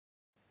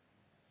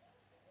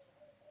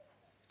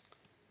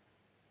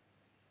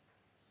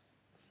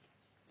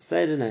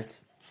Seder night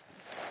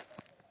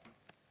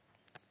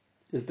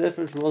is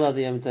different from all other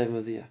Yom Tovim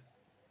of the year.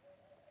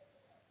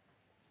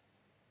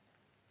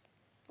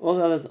 All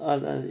the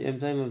other Yom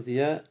Tovim of the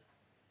year,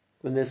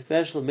 when there's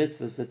special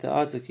mitzvahs that there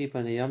are to keep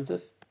on a Yom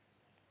Tov,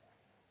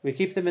 we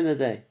keep them in the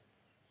day.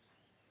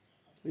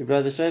 We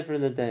blow the shofar in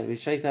the day. We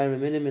shake the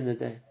Araminim in the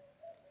day.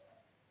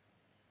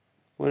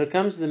 When it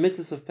comes to the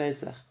mitzvahs of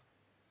Pesach,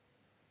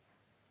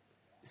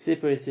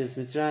 Sipur Yetzias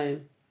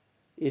Mitzrayim,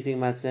 eating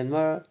matzah and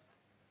maror,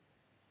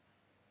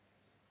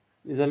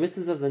 these are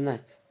mitzvahs of the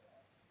night.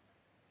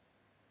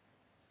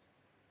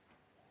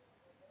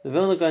 The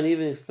Vilna Gaon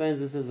even explains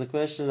this as the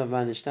question of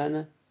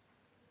Manishtana.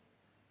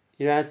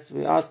 He writes,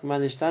 we ask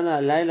Manishtana,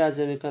 Alayla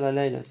azeh mikol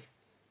haleilos.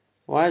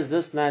 Why is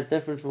this night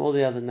different from all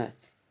the other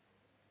nights?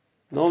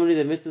 Normally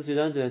the mitzvahs we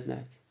don't do at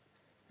night.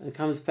 When it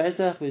comes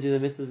Pesach, we do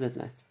the mitzvahs at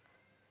night.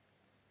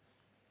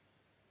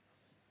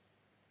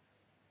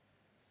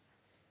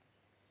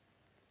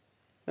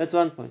 That's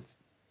one point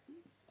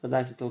I'd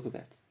like to talk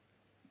about.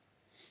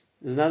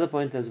 There's another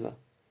point as well.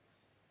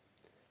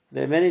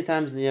 There are many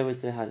times in the year we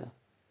say Hallel.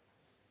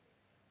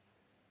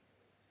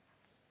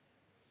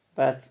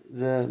 But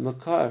the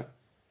makar,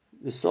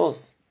 the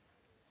source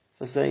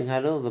for saying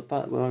Hallel,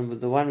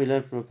 the one we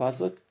learned from a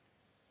pasuk,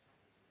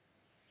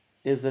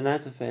 is the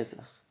night of Pesach.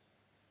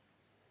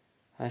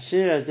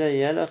 Hashir azeh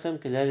yelochem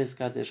kelelis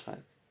kadesh chag.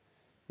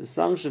 The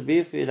song should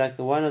be for you like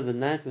the one of the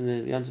night when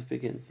the Yom Tov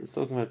begins. It's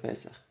talking about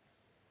Pesach.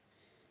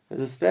 There's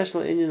a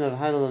special Indian of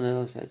Hallel and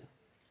Elul Seder.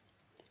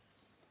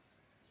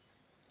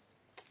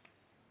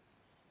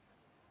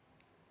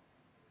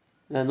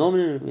 Now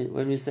normally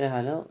when we say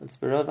Hallel, it's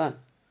B'Rav.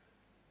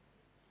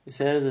 We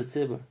say it as a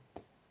tzibur.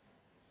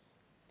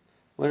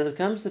 When it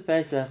comes to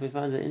Pesach, we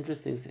find an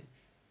interesting thing.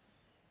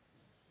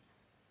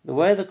 The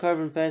way the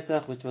Korban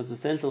Pesach, which was the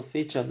central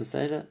feature of the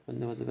Seder, when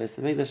there was a Beis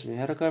Hamikdash and we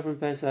had a Korban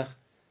Pesach,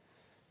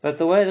 but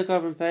the way the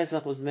Korban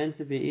Pesach was meant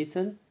to be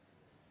eaten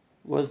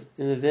was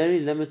in a very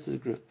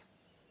limited group.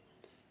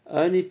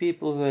 Only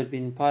people who had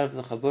been part of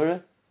the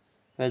Chabura,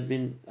 who had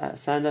been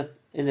signed up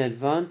in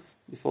advance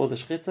before the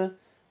Shechita,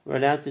 were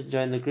allowed to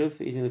join the group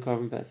for eating the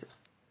Korban Pesach.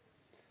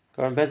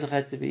 Korban Pesach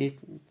had to be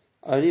eaten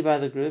only by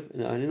the group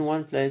and only in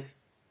one place,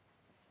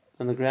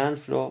 on the ground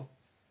floor.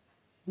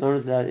 No one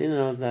was allowed in and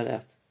no one was allowed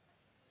out.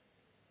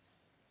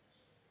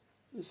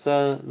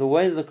 So the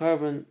way the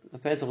Korban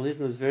Pesach was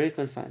eaten was very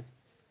confined.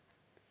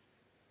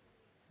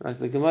 Like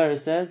the Gemara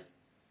says,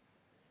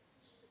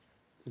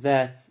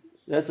 that's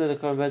where the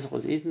Korban Pesach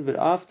was eaten, but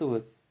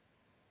afterwards,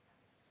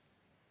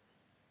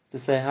 to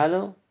say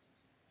Hallel,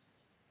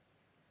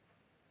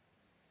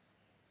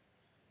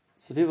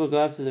 so people go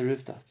up to the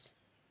rooftops.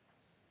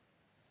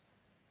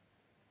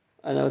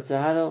 And they would say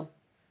Hallel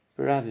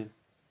B'Rabim.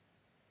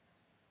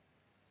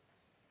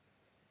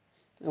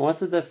 And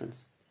what's the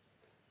difference?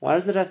 Why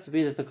does it have to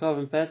be that the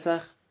Korban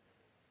Pesach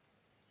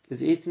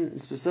is eaten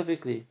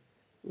specifically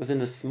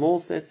within a small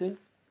setting,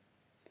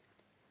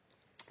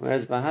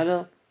 whereas by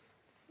Hallel,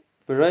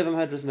 B'Roivim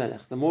Hadras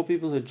Melech, the more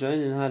people who join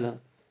in Hallel,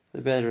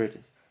 the better it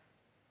is.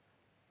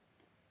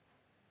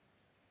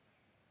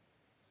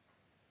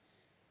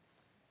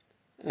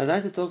 I'd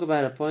like to talk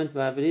about a point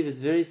where I believe is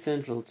very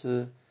central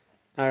to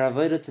our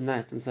avodah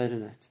tonight and Seder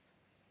night.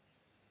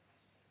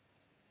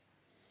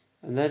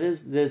 And that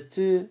is, there's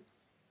two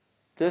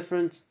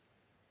different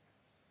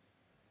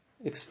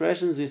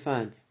expressions we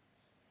find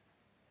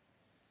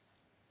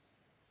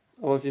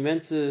of what we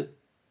meant to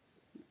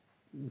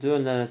do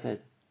on Leil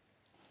Seder.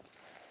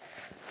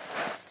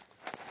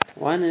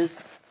 One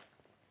is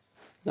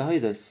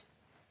lehodos,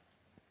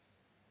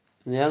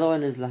 and the other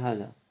one is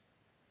ul'hallel.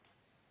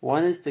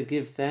 One is to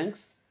give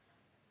thanks,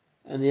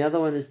 and the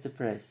other one is to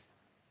praise.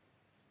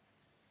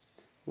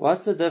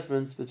 What's the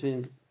difference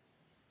between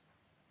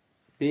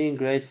being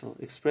grateful,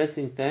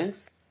 expressing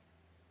thanks,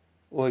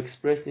 or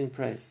expressing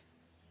praise?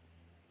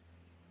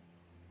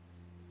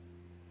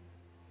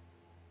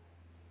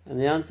 And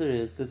the answer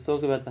is, let's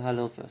talk about the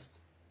Hallel first.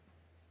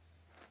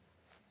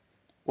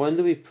 When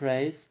do we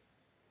praise?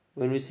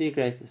 When we see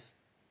greatness.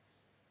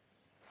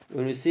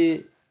 When we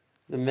see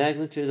the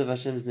magnitude of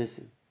Hashem's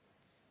nisim.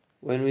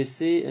 When we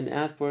see an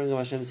outpouring of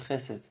Hashem's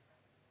chesed.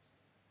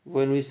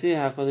 When we see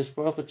how HaKadosh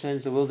Baruch Hu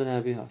changed the world on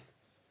our behalf.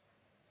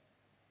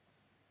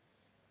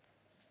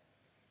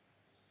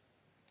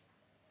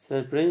 So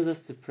it brings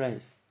us to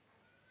praise.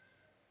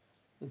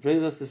 It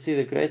brings us to see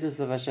the greatness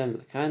of Hashem, the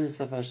kindness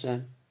of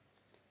Hashem.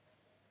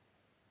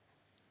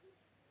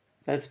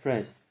 That's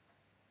praise.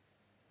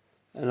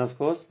 And of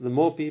course, the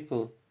more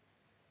people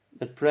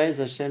that praise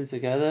Hashem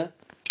together,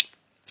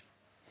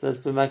 so it's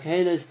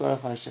b'makheles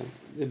baruch Hashem.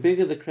 The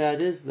bigger the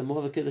crowd is, the more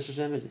of a kiddush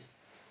Hashem it is.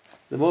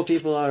 The more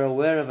people are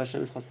aware of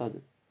Hashem's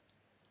chasadim.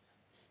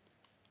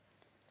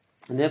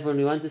 And therefore, when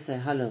we want to say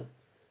Hallel,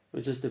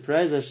 which is to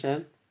praise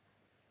Hashem,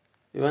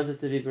 we want it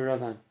to be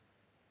b'ravam.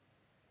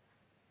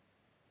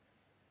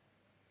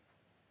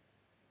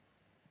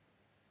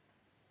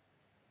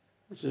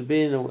 It should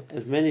be in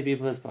as many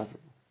people as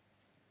possible.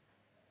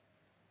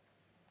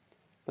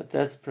 But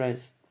that's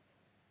praise.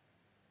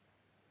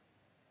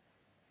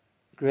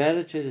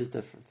 Gratitude is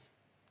different.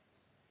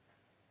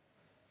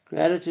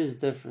 Gratitude is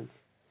different,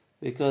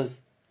 because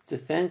to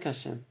thank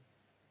Hashem,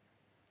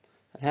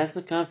 it has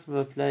to come from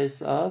a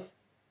place of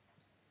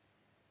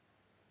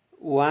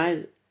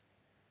why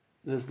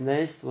this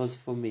nes was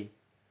for me,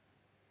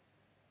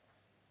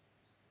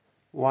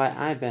 why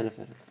I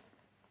benefited.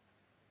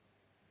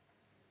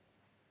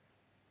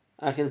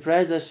 I can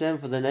praise Hashem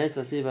for the nes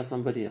I see by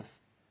somebody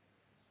else.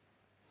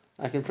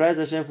 I can praise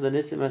Hashem for the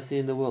nisim I see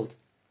in the world.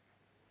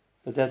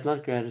 But that's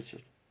not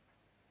gratitude.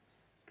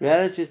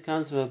 Gratitude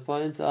comes from a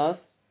point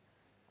of,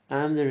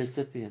 I'm the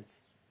recipient.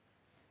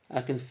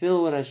 I can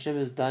feel what Hashem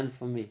has done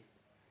for me.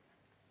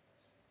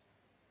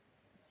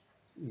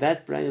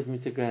 That brings me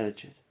to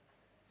gratitude.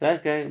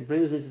 That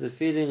brings me to the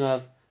feeling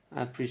of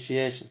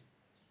appreciation.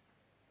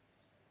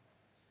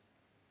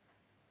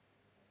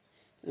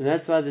 And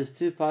that's why there's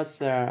two parts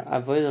to our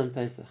avodah on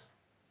Pesach.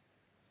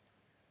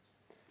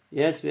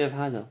 Yes, we have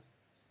Hallel.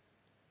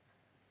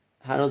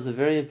 Hallel is a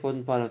very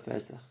important part of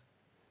Pesach.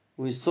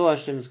 We saw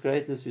Hashem's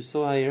greatness, we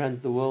saw how He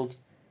runs the world.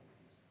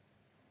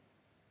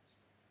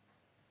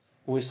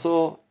 We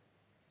saw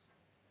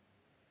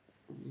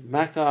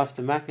Makkah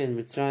after Makkah in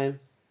Mitzrayim,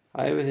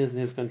 how everything is in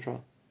His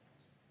control.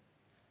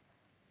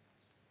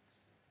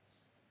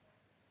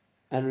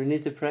 And we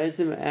need to praise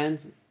Him, and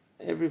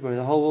everybody,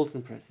 the whole world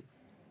can praise Him.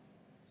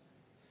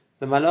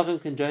 The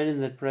Malachim can join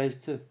in that praise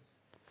too.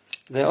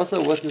 They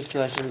also witness to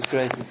Hashem's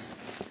greatness,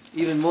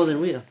 even more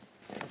than we are.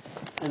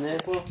 And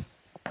therefore,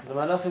 the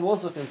Malachim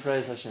also can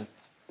praise Hashem.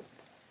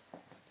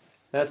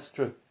 That's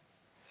true.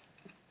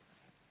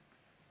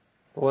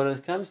 But when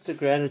it comes to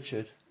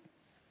gratitude,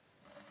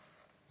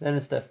 then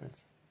it's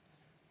different.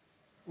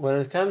 When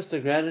it comes to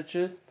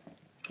gratitude,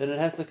 then it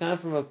has to come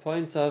from a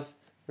point of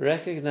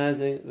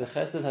recognizing the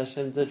chesed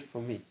Hashem did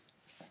for me.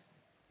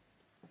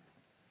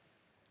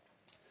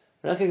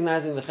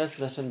 Recognizing the chesed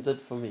Hashem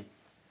did for me.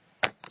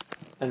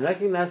 And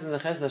recognizing the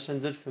chesed Hashem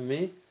did for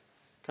me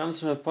comes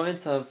from a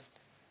point of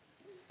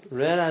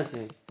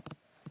realizing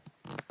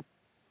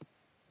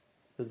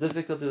the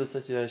difficulty of the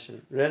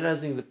situation,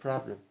 realizing the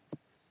problem,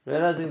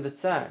 realizing the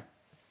tsar,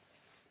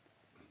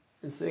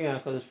 and seeing how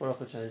HaKadosh Baruch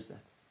Hu changed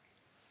that.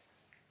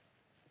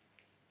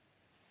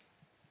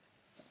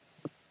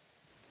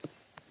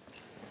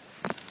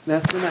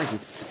 That's the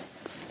Magid.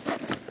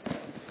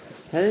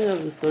 Telling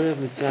of the story of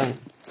Mitzrayim,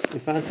 we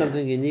find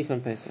something unique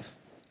on Pesach.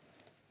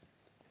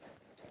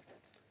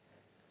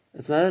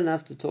 It's not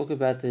enough to talk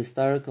about the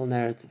historical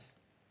narrative.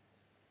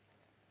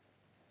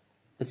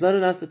 It's not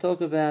enough to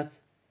talk about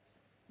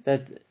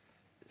that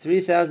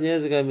 3,000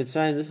 years ago in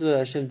Mitzrayim, this is what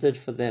Hashem did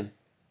for them.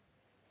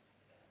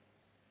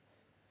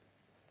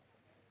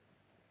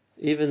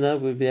 Even though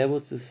we'll be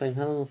able to sing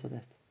Hallel for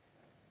that.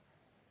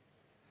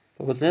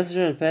 But what's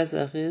necessary in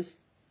Pesach is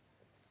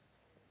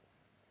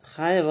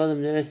Chayav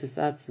Adam Neres Es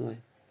Atzmoi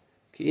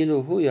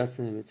Ki'ilu Hu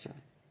Yatzeh Mitzrayim.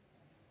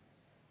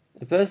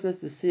 A person has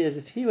to see as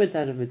if he went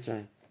out of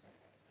Mitzrayim.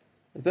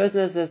 A person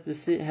has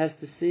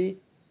to see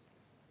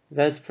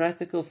that it's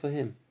practical for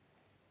him.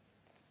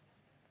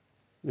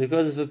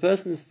 Because if a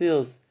person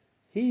feels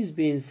he's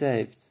been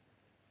saved,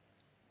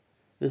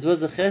 this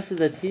was a chesed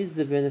that he's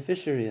the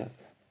beneficiary of,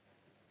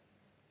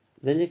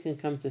 then you can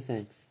come to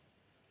thanks.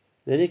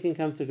 Then you can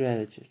come to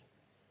gratitude.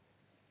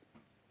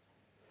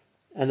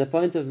 And the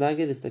point of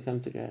Magid is to come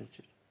to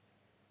gratitude.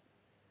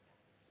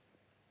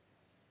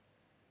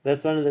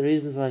 That's one of the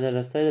reasons why let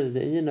us say that there's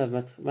an Indian of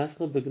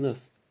Maschil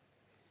Begnus.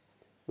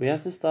 We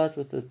have to start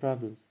with the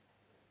problems.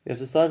 We have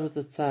to start with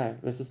the tsar.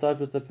 We have to start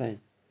with the pain.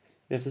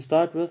 We have to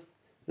start with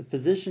the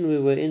position we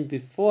were in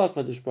before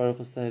HaKadosh Baruch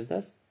Hu saved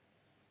us.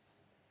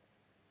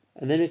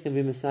 And then we can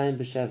be Messiah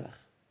B'Shevach.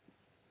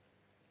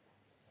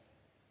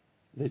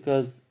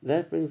 Because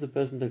that brings a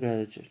person to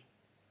gratitude.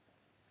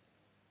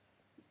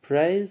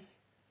 Praise,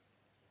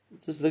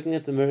 just looking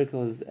at the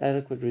miracle is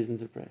adequate reason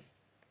to praise.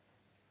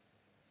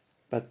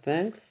 But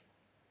thanks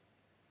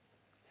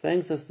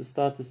has to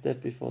start the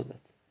step before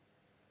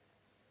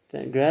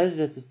that. Gratitude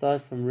has to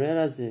start from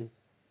realizing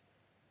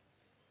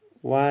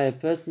why a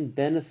person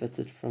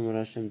benefited from what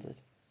Hashem did.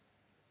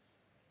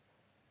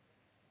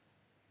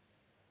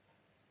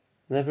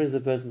 And that brings a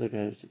person to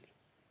gratitude.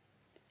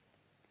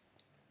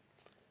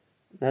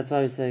 That's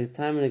why we say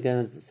time and again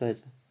in the Seder,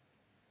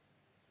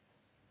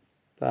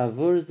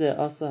 Ba'avur ze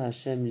asa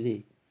Hashem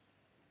li.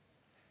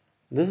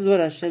 This is what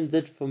Hashem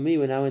did for me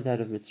when I went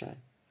out of Mitzrayim.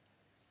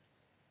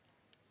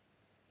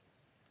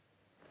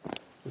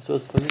 This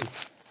was for me.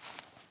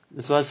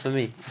 This was for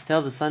me. You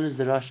tell the son is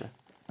the Rasha.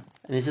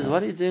 And he says,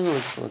 what are you doing all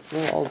this for? It's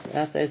an old,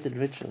 outdated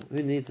ritual.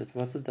 Who needs it?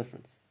 What's the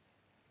difference?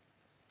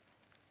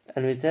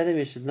 And we tell him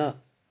he should know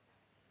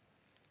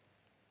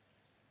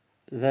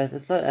that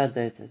it's not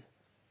outdated.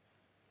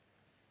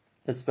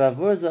 It's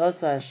Ba'avur ze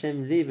asa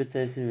Hashem li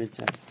b'teisim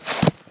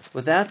Mitzrayim.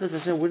 Without this,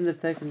 Hashem wouldn't have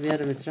taken me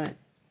out of Mitzrayim.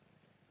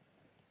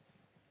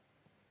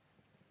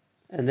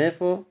 And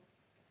therefore,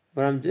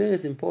 what I'm doing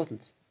is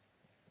important.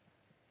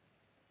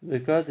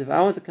 Because if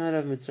I want to come out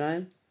of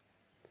Mitzrayim,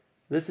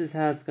 this is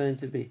how it's going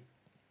to be.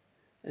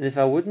 And if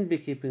I wouldn't be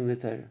keeping the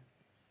Torah,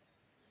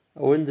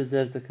 I wouldn't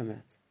deserve to come out.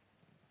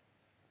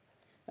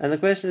 And the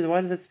question is,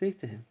 why does that speak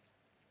to him?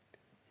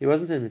 He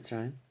wasn't in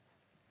Mitzrayim.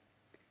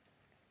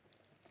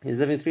 He's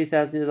living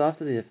 3,000 years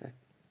after the effect.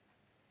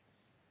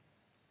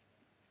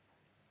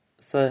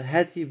 So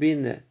had he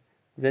been there,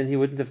 then he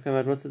wouldn't have come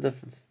out. What's the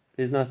difference?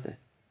 He's not there.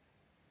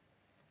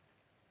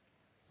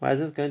 Why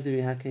is it going to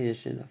be Hakei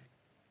Yeshinov?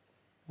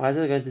 Why is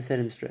it going to set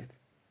him straight?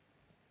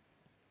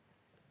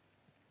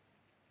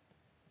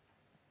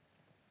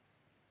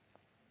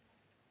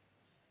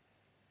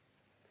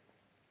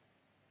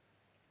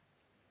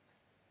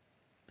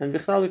 And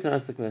Bichlal, we can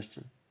ask the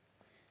question: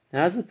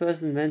 how is a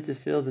person meant to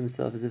feel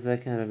themselves as if they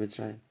came out of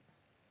Mitzrayim?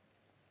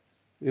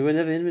 We were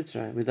never in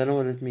Mitzrayim. We don't know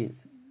what it means.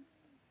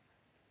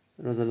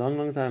 It was a long,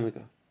 long time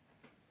ago.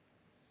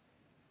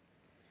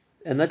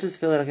 And not just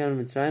feel that I came out of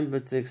Mitzrayim,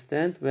 but to the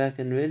extent where I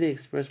can really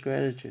express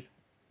gratitude.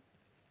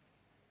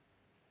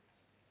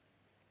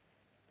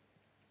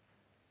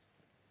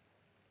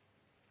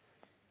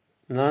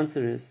 And the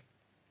answer is,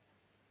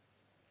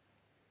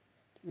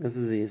 this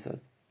is the Yisod.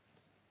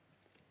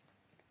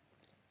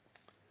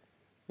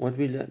 What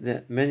we learn, there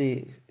are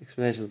many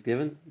explanations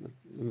given, but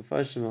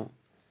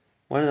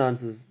one of the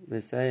answers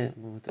they say,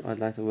 what I'd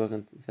like to work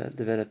on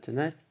develop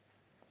tonight,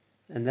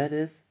 and that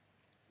is,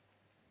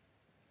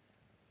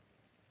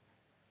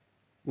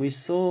 we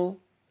saw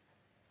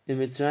in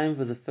Mitzrayim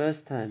for the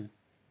first time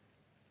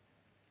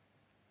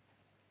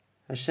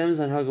Hashem's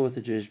anhaga with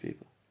the Jewish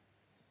people.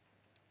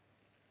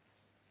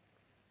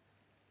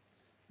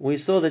 We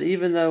saw that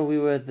even though we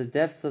were at the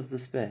depths of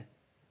despair,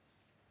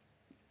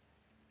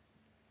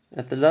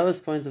 at the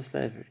lowest point of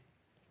slavery,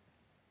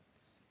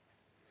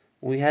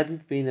 we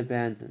hadn't been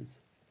abandoned.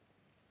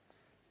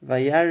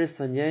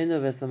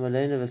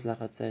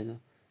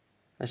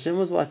 Hashem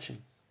was watching.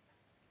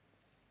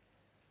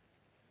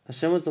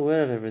 Hashem was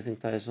aware of everything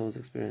Hashem was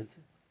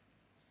experiencing.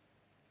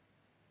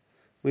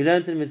 We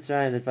learned in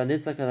Mitzrayim that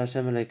Vanitzak al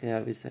Hashem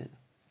Elokeinu Aviseinu.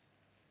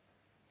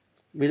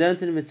 We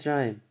learned in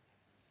Mitzrayim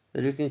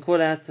that we can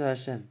call out to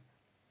Hashem.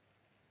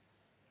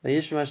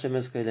 Vayishma Hashem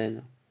es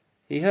koleinu.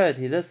 He heard,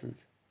 he listened.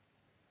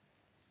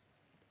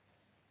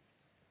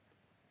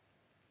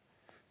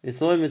 We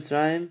saw in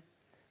Mitzrayim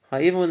how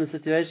even when the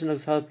situation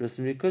looks hopeless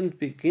and we couldn't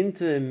begin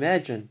to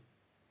imagine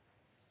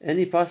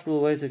any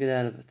possible way to get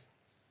out of it,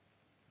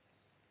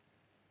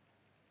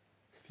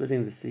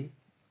 splitting the sea,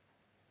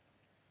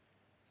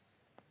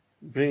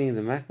 bringing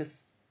the Makkos,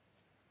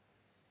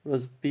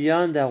 was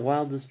beyond our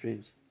wildest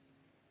dreams.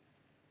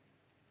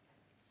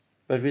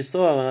 But we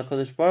saw when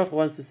HaKadosh Baruch Hu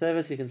wants to save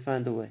us, He can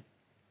find a way.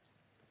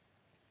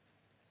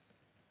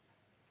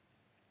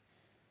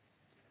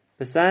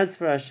 Besides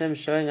for Hashem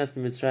showing us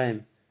in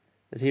Mitzrayim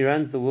that He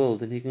runs the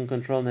world and He can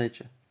control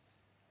nature,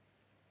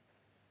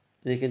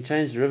 and He can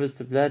change the rivers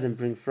to blood and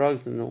bring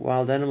frogs and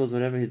wild animals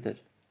whenever He did.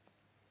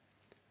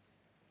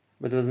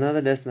 But there was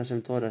another lesson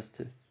Hashem taught us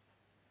too,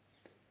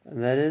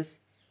 and that is,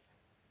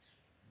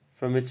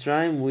 from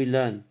Mitzrayim we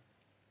learn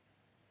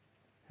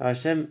how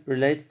Hashem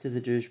relates to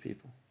the Jewish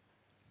people.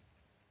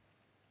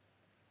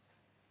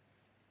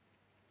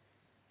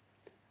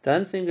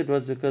 Don't think it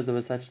was because there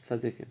were such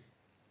tzaddikim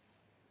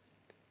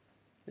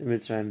in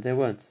Mitzrayim. There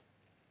weren't.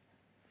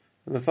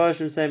 The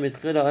Mefarshim say,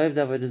 "Mitchila oivd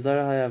avodah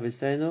zarah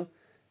hayaviseinu,"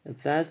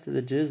 applies to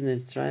the Jews in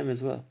Mitzrayim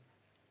as well.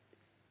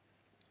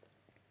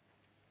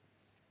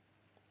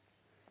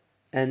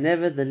 And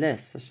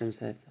nevertheless, Hashem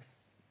saved us.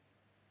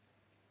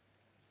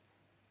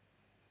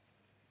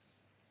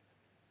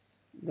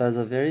 Those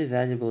are very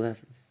valuable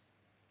lessons.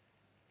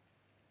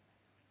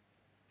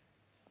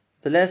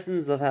 The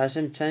lessons of how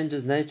Hashem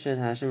changes nature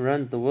and how Hashem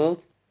runs the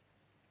world,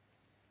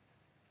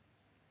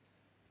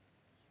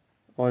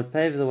 or it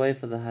paved the way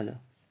for the Hallel.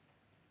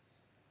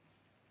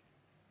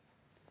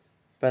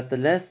 But the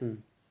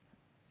lesson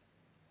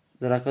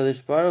that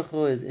HaKadosh Baruch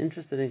Hu is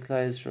interested in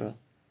Klal Yisrael,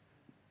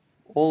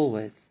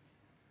 always,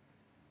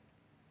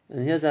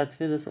 and here's our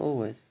tefillas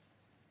always,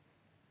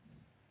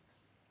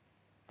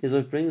 is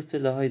what brings to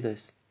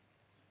lehodos.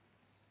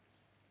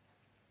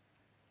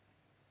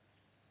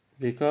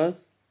 Because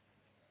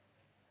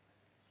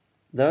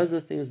those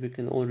are things we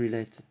can all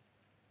relate to.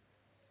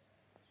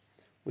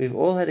 We've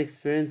all had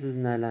experiences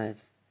in our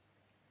lives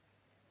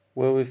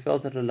where we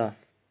felt at a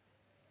loss.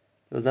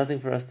 There was nothing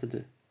for us to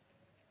do.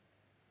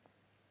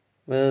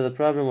 Whether the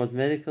problem was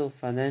medical,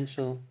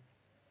 financial,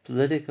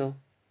 political.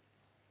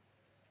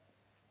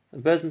 A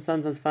person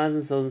sometimes finds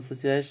themselves in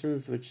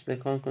situations which they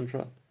can't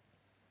control.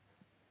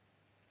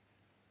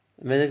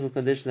 A medical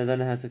condition they don't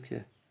know how to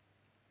cure.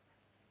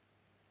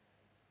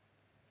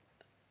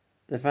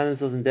 They find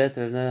themselves in debt,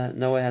 they have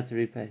no way how to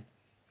repay.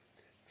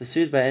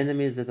 Pursued by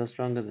enemies that are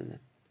stronger than them.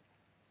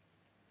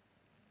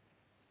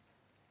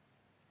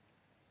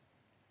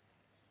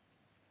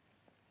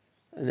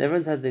 And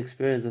everyone's had the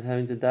experience of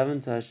having to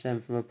daven to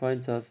Hashem from a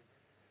point of,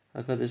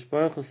 HaKadosh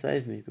Baruch Hu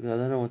save me, because I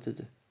don't know what to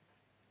do.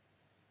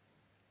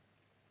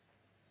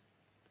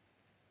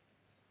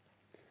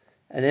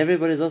 And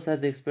everybody's also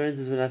had the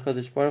experiences when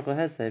HaKadosh Baruch Hu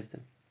has saved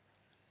them.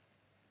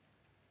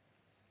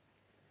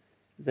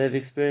 They've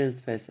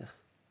experienced Pesach.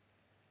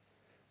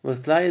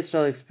 What Klal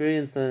Yisrael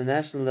experienced on a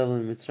national level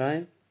in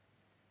Mitzrayim,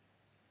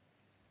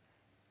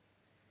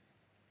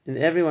 in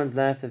everyone's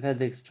life they've had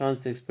the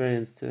chance to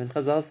experience too. And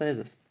Chazal say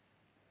this.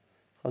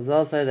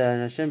 Chazal say that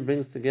when Hashem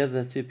brings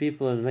together two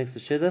people and makes a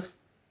shidduch,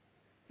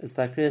 it's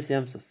like Kriyas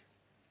Yamsuf.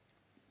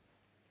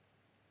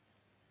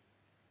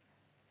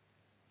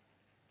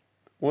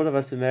 All of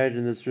us who married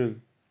in this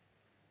room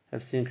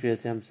have seen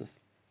Kriyas Yamsuf.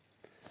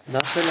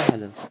 Not the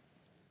lehodos.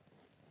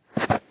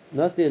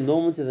 Not the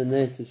enormity of the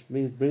nes which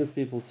brings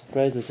people to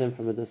praise Hashem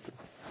from a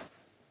distance.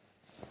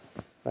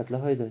 But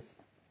lehodos.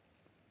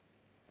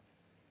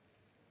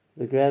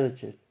 The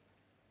gratitude.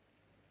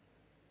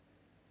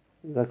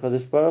 The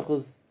Kadosh Baruch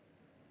Hu's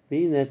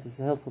being there to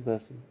a helpful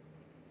person.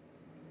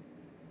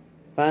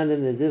 Find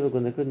them their zivug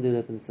when they couldn't do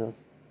that themselves.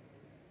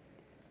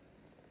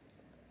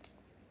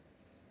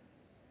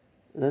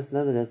 And that's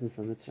another lesson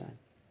from Mitzrayim.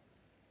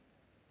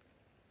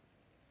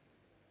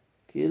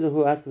 When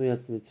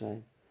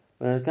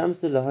it comes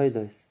to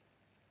lehodos,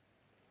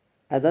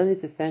 I don't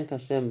need to thank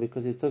Hashem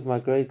because He took my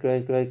great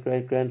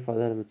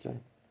grandfather out of Mitzrayim.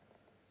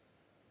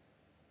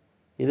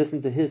 He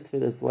listened to his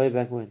tefillas way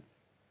back when.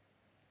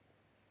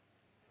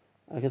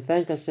 I can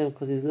thank Hashem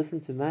because He's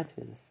listened to my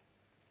tefillas.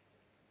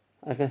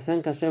 I can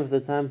thank Hashem for the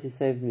times He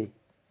saved me.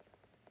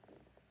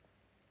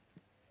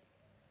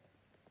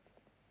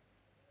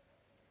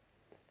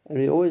 And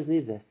we always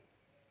need that.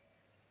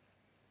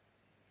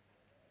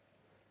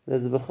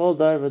 There's a b'chol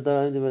dar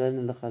v'dar only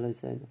v'leinu l'chalei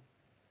seinu.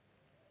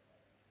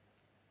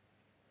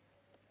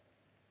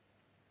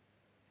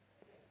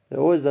 There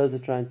are always those who are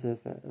trying to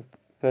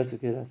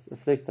persecute us,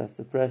 afflict us,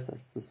 oppress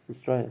us,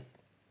 destroy us.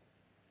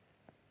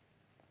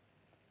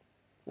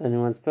 And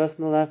in one's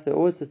personal life, there are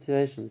always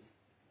situations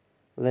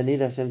where they need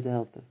Hashem to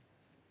help them.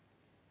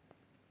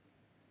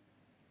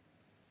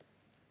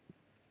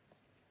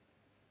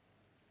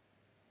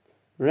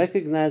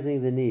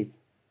 Recognizing the need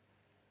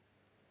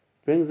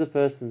brings a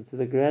person to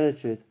the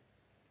gratitude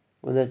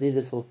when that need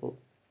is fulfilled.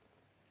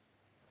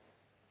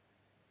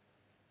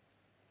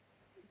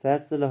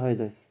 That's the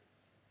lehodos.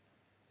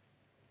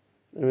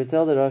 And we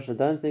tell the Rosh,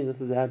 don't think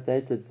this is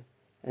outdated,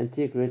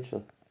 antique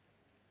ritual.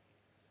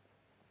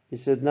 You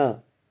should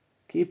know,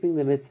 keeping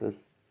the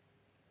mitzvahs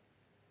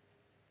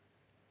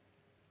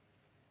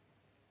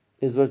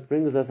is what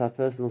brings us our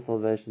personal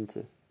salvation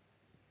too.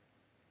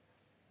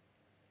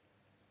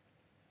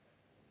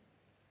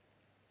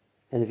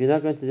 And if you're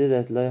not going to do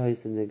that, lo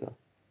hoisim niga.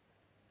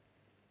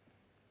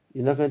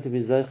 You're not going to be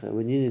zocher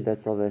when you need that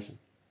salvation.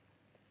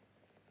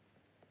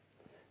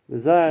 The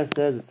Zohar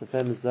says, it's a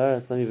famous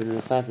Zohar, some even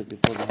recited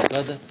before the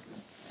Haggadah,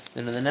 that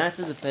on the night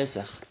of the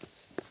Pesach,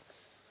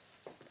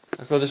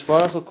 HaKadosh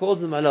Baruch Hu calls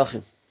the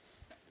Malachim.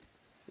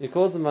 He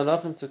calls the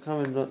Malachim to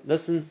come and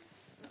listen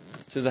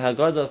to the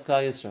Haggadah of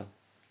Klal Yisrael.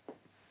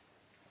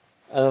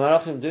 And the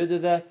Malachim do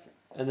that,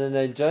 and then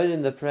they join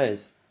in the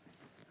praise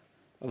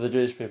of the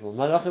Jewish people.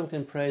 Malachim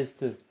can praise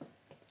too.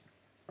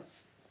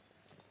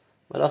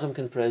 Malachim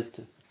can praise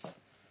too.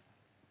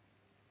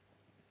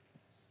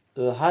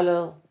 The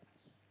ul'hallel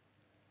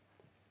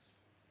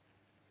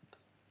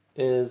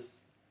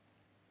is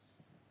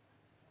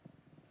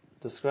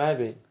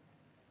describing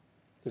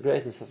the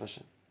greatness of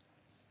Hashem.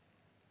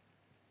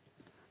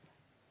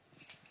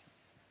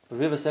 But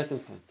we have a second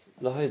point,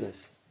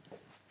 lehodos.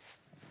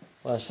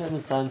 What Hashem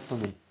has done for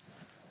me.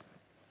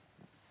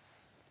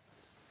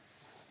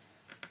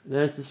 In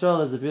Eretz Yisrael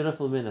there's a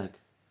beautiful minhag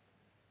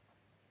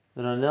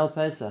that on El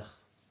Pesach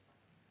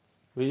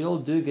we all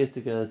do get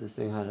together to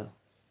sing Hallel.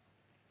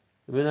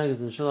 The minhag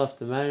is in Shul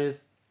after Mariv.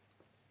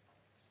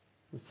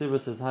 The Sibra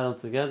says Hallel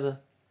together.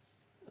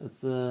 It's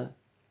the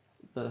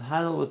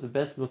Hallel with the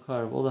best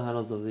makar of all the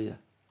Hallels of the year.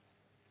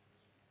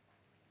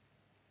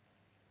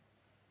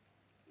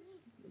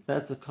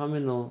 That's a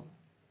communal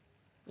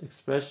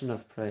expression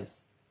of praise.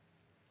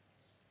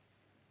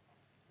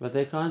 But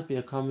there can't be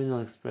a communal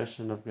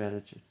expression of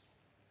gratitude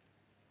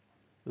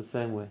the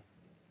same way.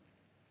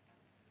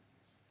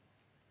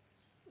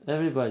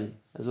 Everybody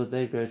has what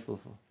they're grateful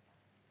for.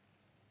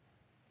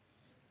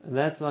 And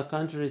that's why,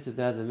 contrary to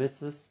the other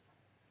mitzvahs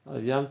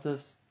of Yom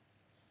Tovs,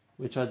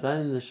 which are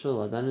done in the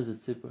shul, are done as a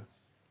tzibur.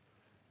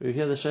 We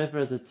hear the shofar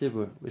as a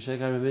tzibur, we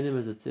shake our minim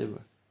as a tzibur.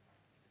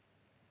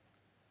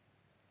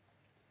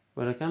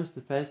 When it comes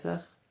to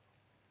Pesach,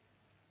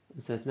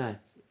 it's at night.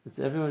 It's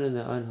everyone in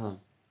their own home.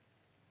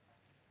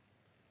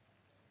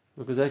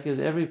 Because that gives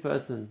every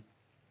person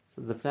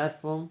the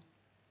platform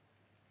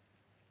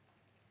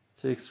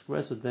to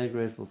express what they're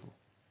grateful for.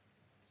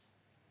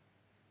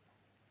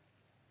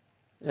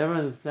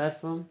 Everyone on the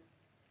platform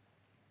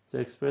to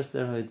express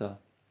their hoidah.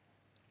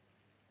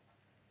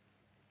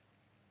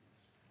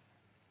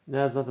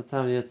 Now is not the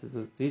time yet to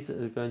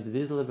go into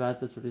detail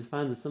about this, but we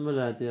find a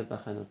similar idea by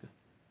Chanukah.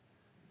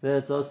 There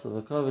it's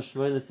also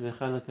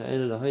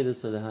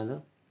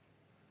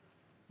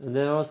and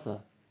there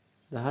also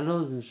the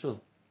Hallel is in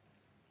shul.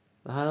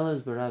 The Hallel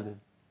is barabim.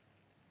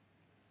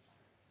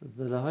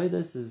 The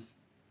lehodos is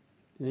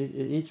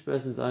in each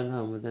person's own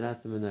home with the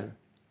lat the menorah.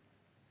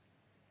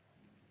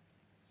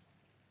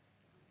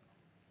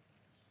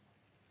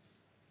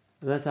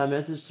 And that's our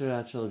message to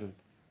our children.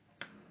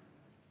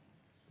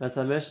 That's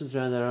our message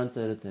around our own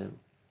Seder table.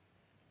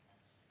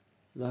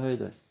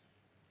 lehodos.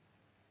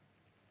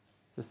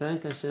 To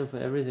thank Hashem for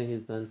everything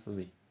He's done for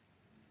me.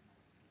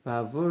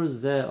 Ba'avur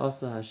zeh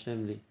asa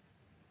Hashem li.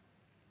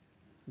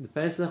 The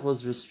Pesach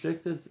was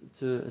restricted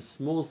to a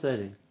small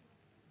setting,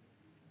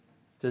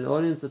 to an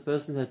audience a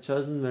person had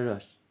chosen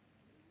merash,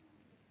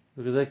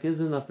 because that gives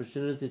them an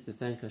opportunity to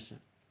thank Hashem,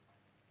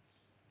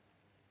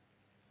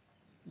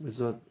 which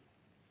is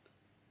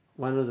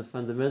one of the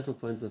fundamental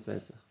points of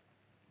Pesach.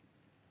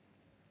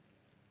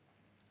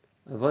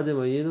 Avodim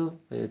ayinu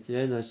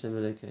v'yetzienu Hashem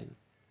Elokeinu.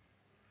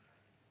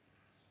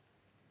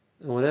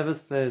 And whatever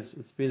stage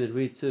it's been that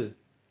we too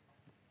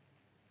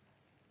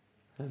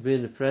have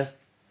been oppressed,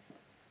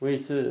 we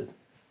too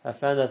have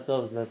found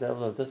ourselves in that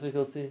level of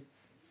difficulty,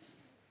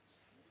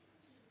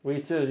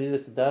 we too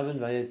needed to daven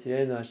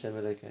v'yetzienu Hashem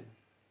Elokeinu.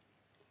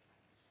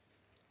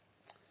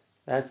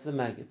 That's the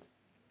Maggid.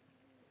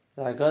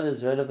 The God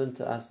is relevant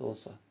to us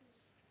also.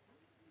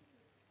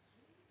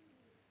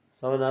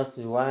 Someone asked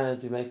me, why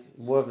don't we make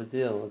more of a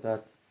deal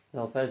about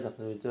El Pesach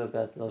than we do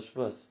about El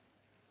Shavuos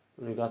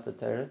when we got the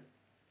Torah?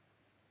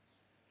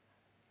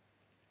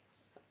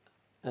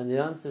 And the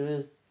answer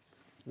is,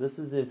 this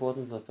is the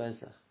importance of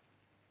Pesach.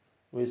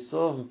 We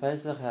saw from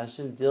Pesach how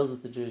Hashem deals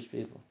with the Jewish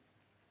people.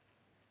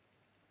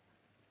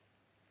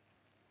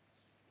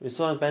 We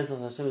saw in Pesach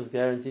Hashem is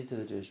guaranteed to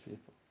the Jewish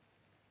people.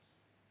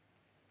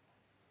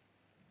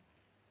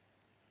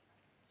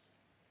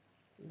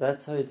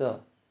 That's Haidah.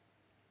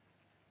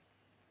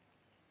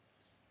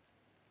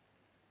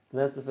 And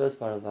that's the first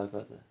part of the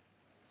Haggadah,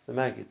 the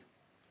Maggid.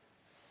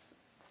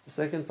 The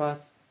second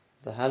part,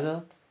 the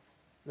Hallel,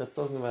 that's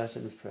talking about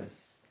Hashem's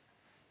praise.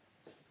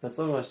 That's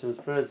talking about Hashem's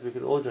praise we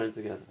can all join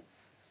together.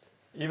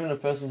 Even a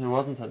person who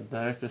wasn't a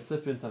direct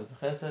recipient of the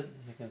Chesed,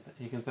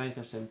 he can thank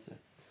Hashem too.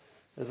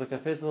 There's a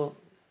kapitel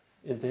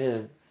in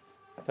Tehillim,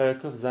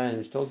 Parakuf Zayin,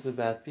 which talks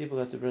about people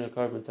who have to bring a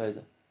korban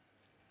todah.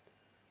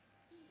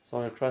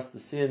 Someone crossed the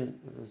sea and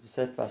was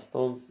beset by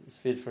storms, was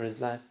feared for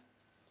his life.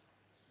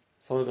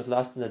 Someone got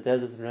lost in the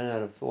desert and ran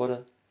out of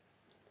water.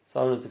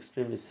 Someone was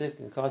extremely sick,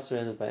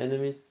 incarcerated by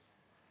enemies.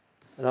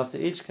 And after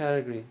each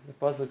category, the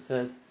Pesach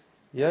says,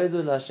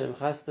 Yodu Lashem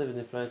Chastav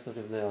v'niflosav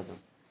v'bnei Adam.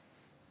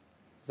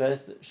 They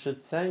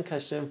should thank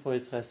Hashem for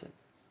His chesed.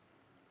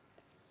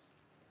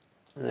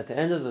 And at the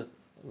end of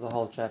the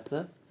whole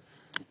chapter,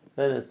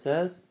 then it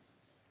says,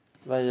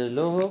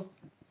 Vayeluhu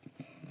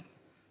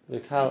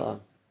v'kal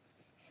am.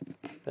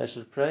 They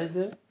should praise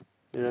Him.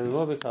 They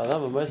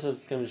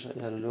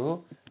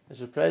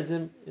should praise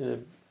Him in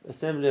an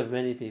assembly of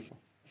many people.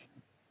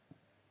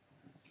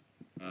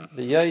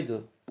 The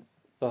Yodu,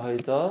 the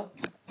Haidah,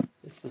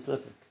 is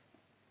specific.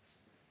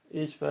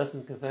 Each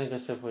person can thank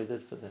Hashem for what He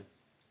did for them.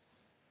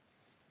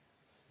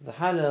 The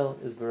Hallel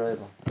is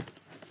Bereva.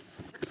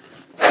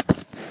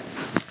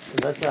 And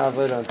that's our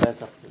avodah on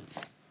Pesach too.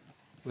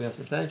 We have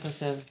to thank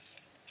Hashem,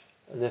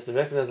 and we have to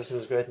recognize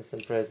Hashem's greatness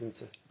and praise Him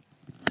too.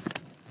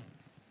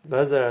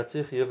 Those are our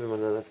two chiyuvim on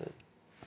the other side.